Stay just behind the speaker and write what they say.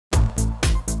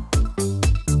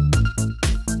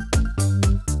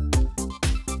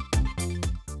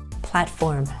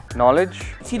Platform. Knowledge.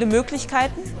 Viele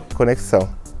Möglichkeiten. Conexão.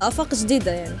 آفاق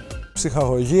جديدة يعني.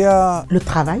 Psicologia. Le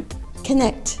travail.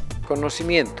 Connect.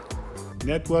 Conocimiento.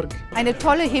 Network. Eine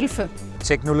tolle Hilfe.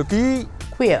 Technologie.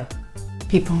 Queer.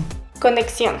 People.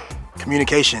 Conexión.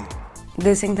 Communication.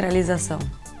 Descentralização.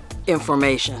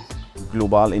 Information.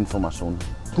 Global Information.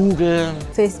 Google.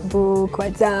 Facebook,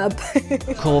 WhatsApp.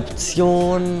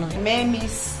 Korruption.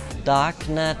 Memes.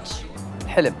 Darknet.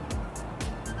 حلم.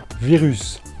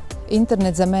 Virus.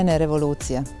 Internet za mene je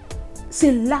revolucija.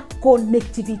 C'est la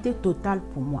connectivité totale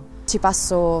pour moi. Ci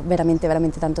passo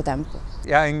veramente tanto tempo.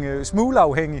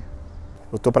 Smoelafhängig.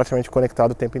 Eu estou praticamente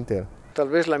conectado o tempo inteiro. Tal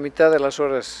vez la mitad de las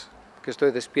horas que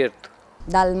estoy despierto.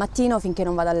 Dal mattino finché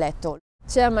non vado a letto.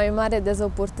 Cea mai mare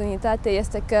dezoportunitate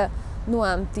este că nu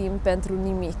am timp pentru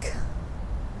nimic.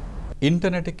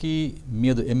 Internet ki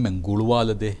miadu emmen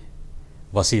gulwalade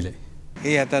vasile.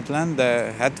 Hihetetlen,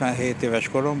 de 77 éves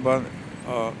koromban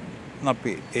a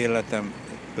napi életem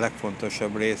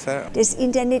legfontosabb része. Das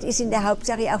Internet ist in der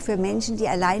Hauptsache auch für Menschen, die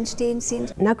alleinstehend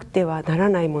sind.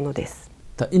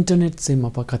 Das Internet se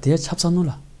mapakatia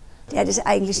chapsanula. Der das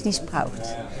eigentlich nicht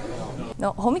braucht.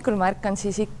 No hommikul märkan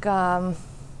siis ikka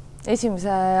esimese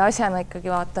asjana ikkagi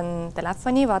vaatan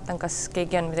telefoni, vaatan kas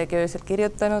keegi on midagi öösel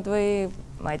kirjutanud või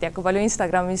ma ei tea, kui palju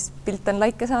Instagramis pilte on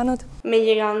like saanud. Me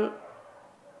llegan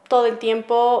todo el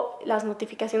tiempo las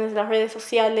notificaciones de las redes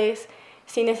sociales.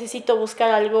 Si necesito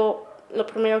buscar algo, lo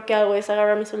primero que hago es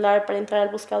agarrar mi celular para entrar al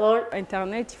buscador.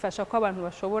 Internet ifasha ko abantu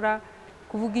bashobora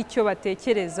kuvuga icyo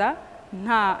batekereza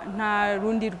nta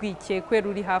rundi rwikekwe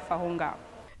ruri hafi aho ngaho.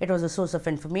 It was a source of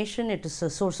information, it is a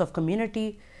source of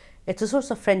community, it's a source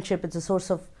of friendship, it's a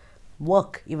source of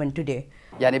work even today.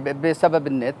 يعني بسبب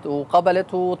النت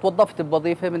وقبلت وتوظفت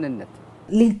بوظيفة من النت.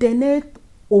 L'Internet,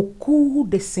 au cours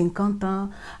des 50 ans,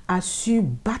 a su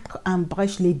battre en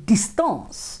brèche les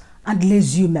distances entre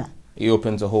les humains. It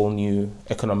opens a whole new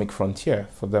economic frontier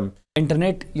for them.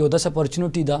 Internet यो दस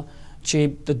opportunity दा चे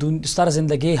तो star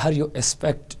जिंदगी हर यो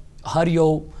aspect हर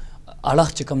यो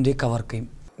अलग चिकम दे cover कहीं.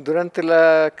 Durante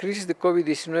la crisis de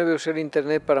COVID-19 usé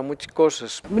Internet para muchas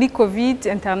cosas. Muri COVID,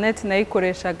 internet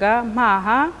nayikoreshaga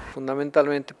mpaha.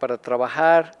 Fundamentalmente para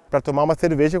trabajar. Para tomar uma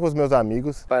cerveja com os meus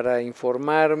amigos. Para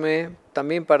informarme,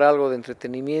 también para algo de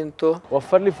entretenimiento.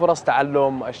 وفر لي فرص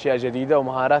تعلم أشياء جديدة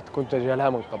ومهارات كنت أجهلها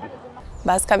من قبل.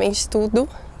 Basicamente tudo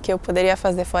que eu poderia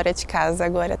fazer fora de casa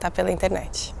agora está pela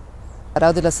internet.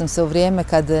 Rodila sam se u vrijeme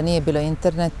kad nije bilo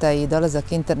interneta i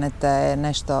dolazak interneta je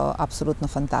nešto apsolutno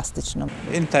fantastično.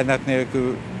 Internet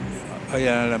nélkül a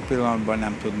jelen pillanatban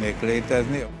nem tudnék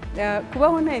létezni.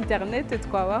 Kubaho na internet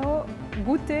twabaho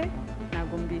gute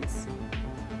ntabwo mbizi.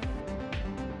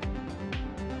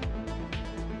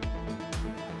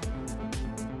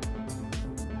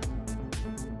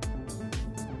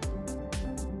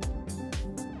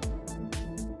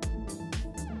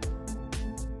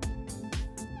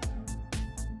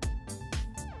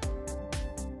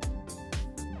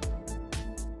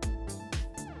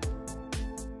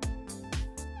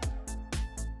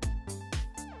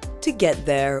 To get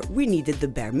there, we needed the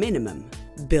bare minimum,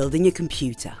 building a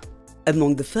computer.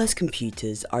 Among the first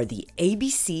computers are the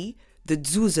ABC, the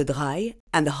Zuse 3,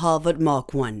 and the Harvard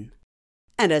Mark I.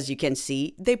 And as you can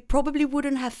see, they probably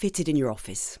wouldn't have fitted in your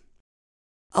office.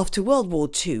 After World War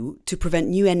II, to prevent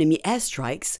new enemy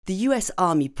airstrikes, the US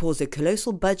Army pours a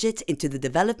colossal budget into the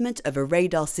development of a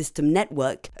radar system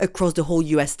network across the whole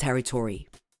US territory.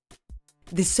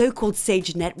 This so-called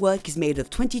SAGE network is made of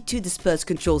 22 dispersed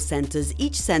control centers,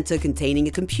 each center containing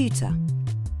a computer.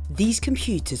 These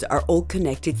computers are all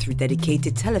connected through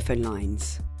dedicated telephone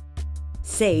lines.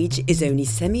 SAGE is only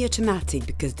semi-automatic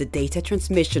because the data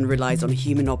transmission relies on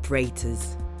human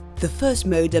operators. The first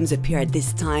modems appear at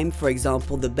this time, for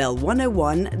example the Bell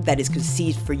 101 that is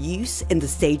conceived for use in the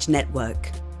SAGE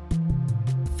network.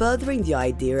 Furthering the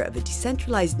idea of a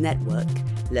decentralized network,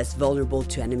 less vulnerable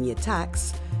to enemy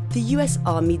attacks, the US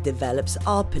Army develops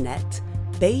ARPANET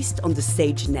based on the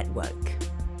SAGE network.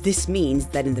 This means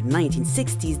that in the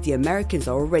 1960s, the Americans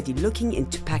are already looking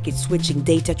into packet switching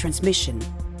data transmission.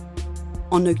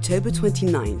 On October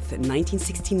 29,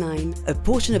 1969, a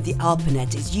portion of the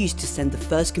ARPANET is used to send the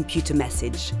first computer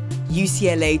message.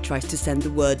 UCLA tries to send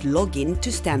the word login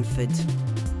to Stanford.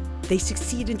 They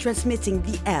succeed in transmitting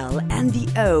the L and the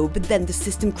O, but then the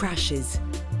system crashes.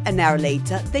 An hour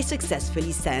later, they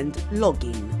successfully send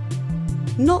login.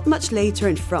 Not much later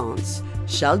in France,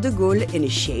 Charles de Gaulle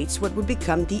initiates what would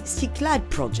become the Cyclade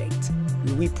project.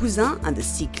 Louis Pouzin and the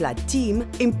Cyclade team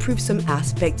improve some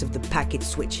aspects of the packet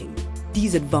switching.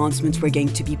 These advancements were going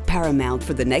to be paramount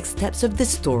for the next steps of this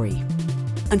story.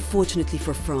 Unfortunately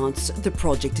for France, the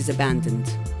project is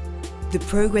abandoned. The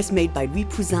progress made by Louis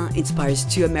Pouzin inspires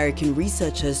 2 American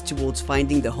researchers towards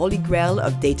finding the holy grail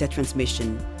of data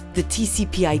transmission, the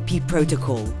TCP/IP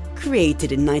protocol,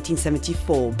 created in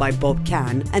 1974 by Bob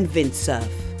Kahn and Vint Cerf.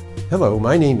 Hello,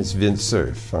 my name is Vint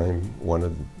Cerf. I'm one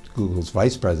of Google's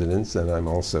vice presidents, and I'm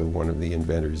also one of the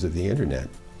inventors of the internet.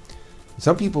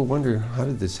 Some people wonder, how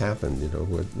did this happen?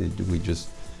 Did we just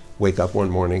wake up one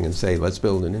morning and say, let's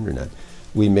build an internet?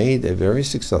 We made a very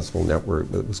successful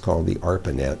network that was called the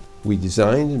ARPANET. We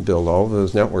designed and built all of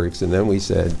those networks, and then we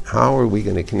said, how are we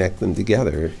going to connect them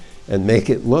together and make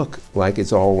it look like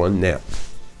it's all one net?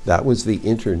 That was the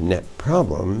internet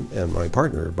problem, and my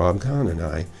partner, Bob Kahn, and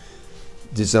I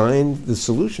designed the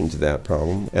solution to that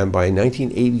problem. And by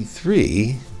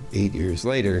 1983, 8 years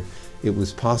later, it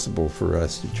was possible for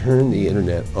us to turn the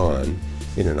internet on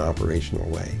in an operational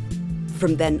way.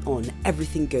 From then on,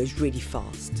 everything goes really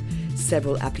fast.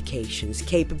 Several applications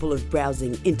capable of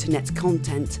browsing internet's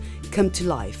content come to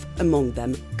life, among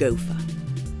them Gopher.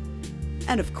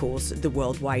 And of course, the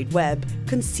World Wide Web,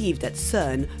 conceived at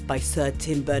CERN by Sir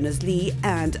Tim Berners-Lee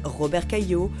and Robert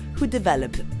Caillot, who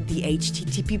developed the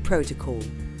HTTP protocol.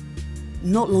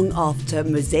 Not long after,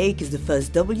 Mosaic is the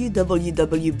first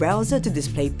www browser to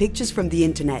display pictures from the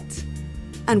internet.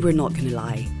 And we're not gonna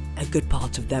lie, a good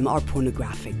part of them are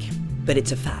pornographic. But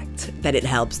it's a fact that it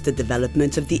helps the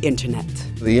development of the internet.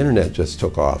 The internet just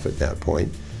took off at that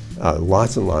point.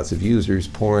 Lots and lots of users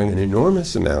pouring an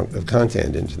enormous amount of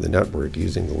content into the network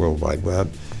using the World Wide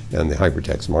Web and the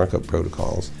hypertext markup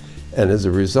protocols. And as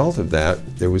a result of that,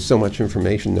 there was so much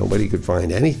information nobody could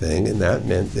find anything, and that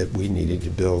meant that we needed to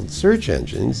build search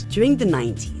engines. During the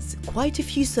 90s, quite a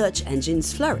few search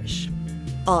engines flourish.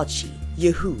 Archie,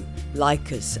 Yahoo,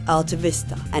 Lycus,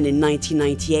 AltaVista, and in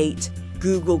 1998,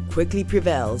 Google quickly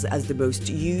prevails as the most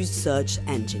used search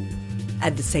engine.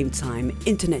 At the same time,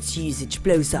 internet's usage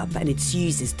blows up and its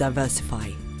uses diversify.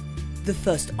 The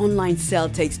first online sale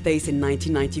takes place in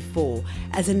 1994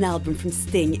 as an album from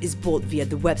Sting is bought via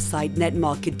the website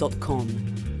netmarket.com.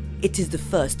 It is the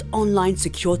first online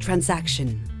secure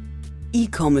transaction.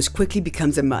 E-commerce quickly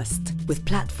becomes a must, with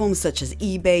platforms such as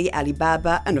eBay,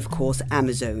 Alibaba, and of course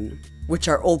Amazon, which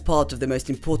are all part of the most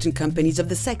important companies of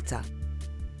the sector.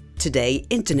 Today,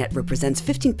 internet represents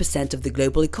 15% of the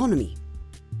global economy.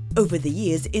 Over the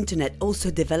years, internet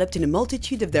also developed in a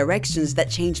multitude of directions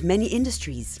that changed many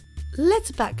industries.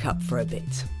 Let's back up for a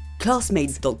bit.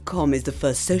 Classmates.com is the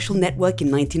first social network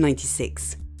in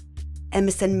 1996.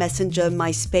 MSN Messenger,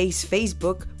 MySpace,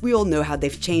 Facebook, we all know how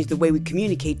they've changed the way we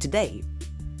communicate today.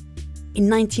 In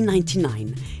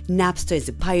 1999, Napster is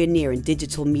a pioneer in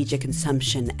digital media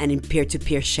consumption and in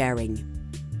peer-to-peer sharing.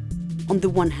 On the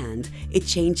one hand, it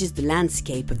changes the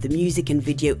landscape of the music and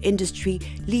video industry,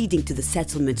 leading to the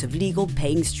settlement of legal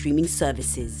paying streaming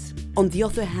services. On the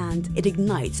other hand, it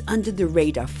ignites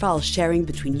under-the-radar file sharing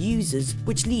between users,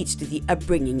 which leads to the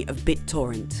upbringing of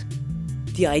BitTorrent.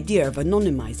 The idea of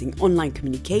anonymizing online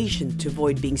communication to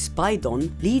avoid being spied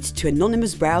on leads to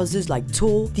anonymous browsers like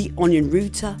Tor, the Onion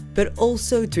Router, but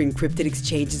also to encrypted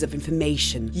exchanges of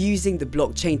information using the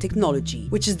blockchain technology,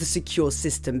 which is the secure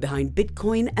system behind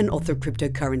Bitcoin and other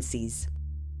cryptocurrencies.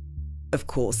 Of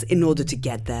course, in order to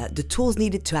get there, the tools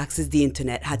needed to access the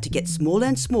internet had to get smaller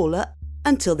and smaller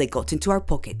until they got into our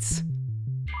pockets.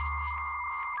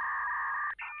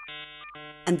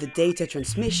 And the data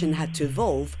transmission had to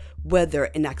evolve, whether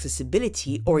in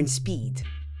accessibility or in speed.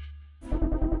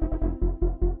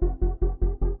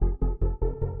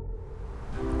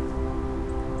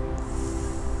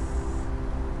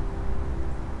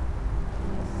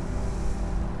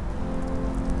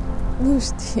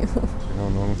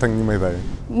 Non tengo mai idea.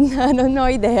 No, non ho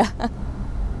idea.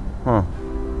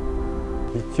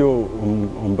 Io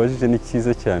un base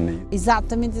necisa cyane.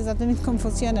 Esattamente come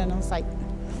funziona non sai.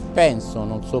 Penso,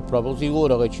 non sono proprio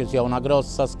sicuro, che ci sia una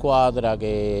grossa squadra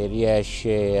che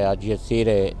riesce a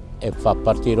gestire e fa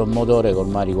partire un motore che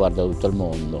ormai riguarda tutto il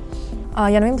mondo.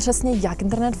 Já nevím přesně, jak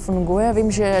internet funguje,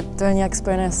 vím, že to je nějak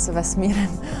spojené s vesmírem.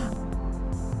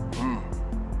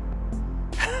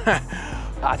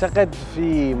 أعتقد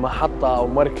في محطة أو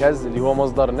مركز اللي هو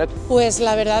مصدر النت. Pues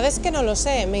la verdad es que no lo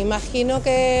sé. Me imagino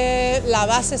que la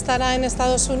base estará en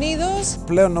Estados Unidos.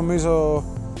 Πλέον νομίζω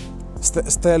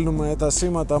στέλνουμε τα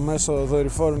σήματα μέσω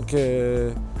δορυφόρων και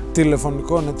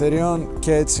τηλεφωνικών εταιριών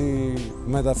και έτσι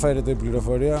μεταφέρεται η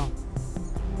πληροφορία.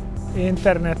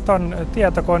 Internet on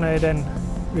tietokoneiden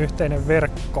yhteinen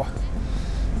verkko.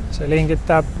 Se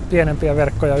linkittää pienempiä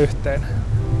verkkoja yhteen.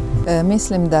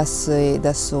 Mislim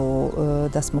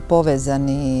da smo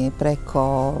povezani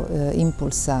preko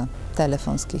impulsa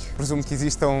telefonskih. Presumo que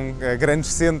existam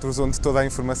grandes centros onde toda a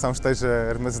informação esteja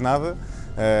armazenada,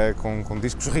 com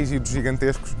discos rígidos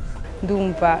gigantescos.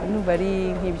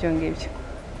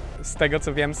 Z tego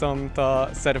co wiem, są to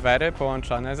serwery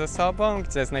połączone ze sobą,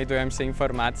 gdzie znajdują się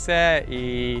informacje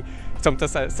i są to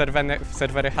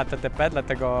serwery HTTP,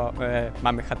 dlatego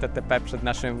mamy HTTP przed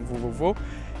naszym www.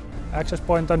 Access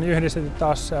point on yhdistetty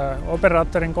taas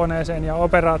operaattorin koneeseen ja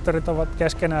operaattorit ovat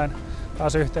keskenään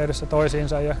taas yhteydessä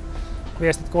toisiinsa ja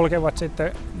viestit kulkevat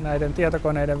sitten näiden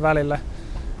tietokoneiden välillä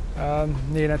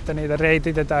niin, että niitä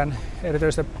reititetään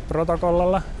erityisesti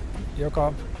protokollalla,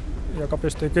 joka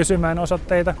pystyy kysymään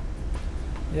osoitteita.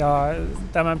 Ja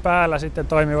tämän päällä sitten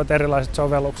toimivat erilaiset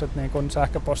sovellukset niin kuin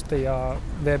sähköposti ja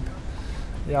web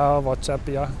ja WhatsApp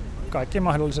ja kaikki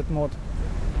mahdolliset muut.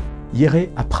 Jere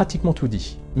a pratiquement tout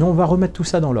dit, mais on va remettre tout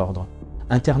ça dans l'ordre.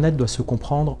 Internet doit se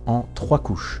comprendre en 3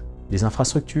 couches, les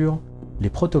infrastructures, les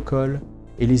protocoles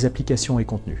et les applications et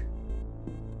contenus.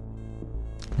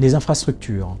 Les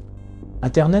infrastructures.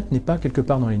 Internet n'est pas quelque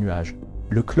part dans les nuages.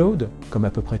 Le cloud, comme à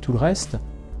peu près tout le reste,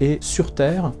 est sur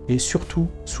Terre et surtout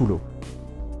sous l'eau.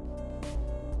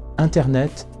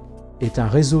 Internet est un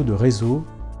réseau de réseaux,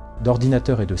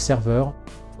 d'ordinateurs et de serveurs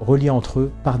reliés entre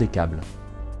eux par des câbles.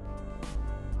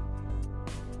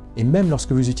 Et même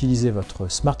lorsque vous utilisez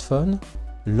votre smartphone,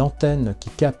 l'antenne qui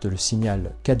capte le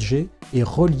signal 4G est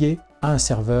reliée à un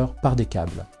serveur par des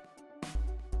câbles.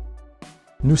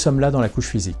 Nous sommes là dans la couche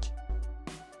physique.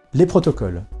 Les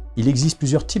protocoles. Il existe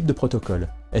plusieurs types de protocoles,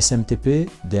 SMTP,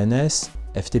 DNS,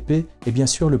 FTP et bien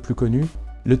sûr le plus connu,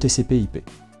 le TCP/IP.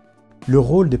 Le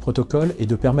rôle des protocoles est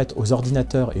de permettre aux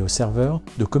ordinateurs et aux serveurs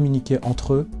de communiquer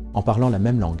entre eux en parlant la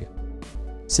même langue.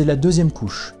 C'est la deuxième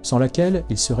couche, sans laquelle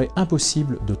il serait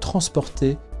impossible de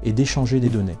transporter et d'échanger des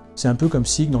données. C'est un peu comme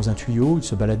si dans un tuyau, il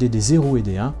se baladait des 0 et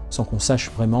des 1 sans qu'on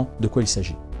sache vraiment de quoi il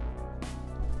s'agit.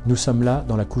 Nous sommes là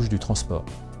dans la couche du transport.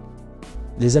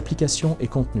 Les applications et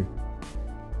contenus.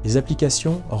 Les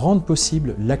applications rendent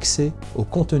possible l'accès aux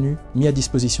contenus mis à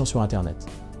disposition sur Internet,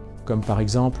 comme par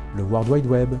exemple le World Wide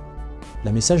Web,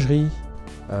 la messagerie,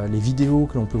 les vidéos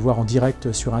que l'on peut voir en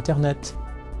direct sur Internet.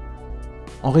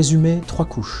 En résumé, 3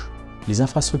 couches, les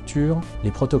infrastructures, les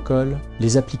protocoles,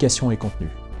 les applications et contenus.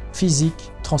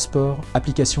 Physique, transport,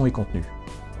 applications et contenus.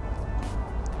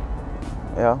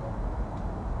 Ja.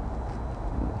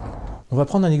 On va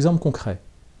prendre un exemple concret.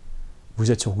 Vous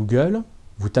êtes sur Google,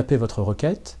 vous tapez votre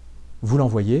requête, vous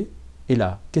l'envoyez, et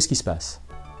là, qu'est-ce qui se passe?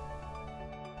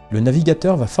 Le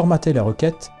navigateur va formater la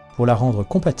requête pour la rendre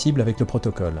compatible avec le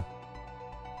protocole.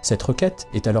 Cette requête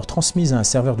est alors transmise à un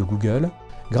serveur de Google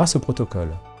grâce au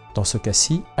protocole, dans ce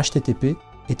cas-ci HTTP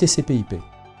et TCP/IP.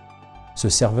 Ce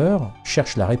serveur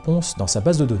cherche la réponse dans sa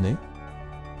base de données,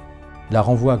 la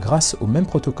renvoie grâce au même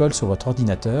protocole sur votre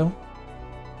ordinateur,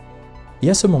 et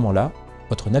à ce moment-là,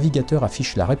 votre navigateur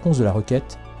affiche la réponse de la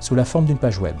requête sous la forme d'une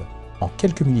page web, en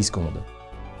quelques millisecondes.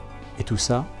 Et tout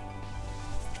ça,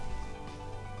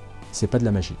 c'est pas de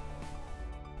la magie.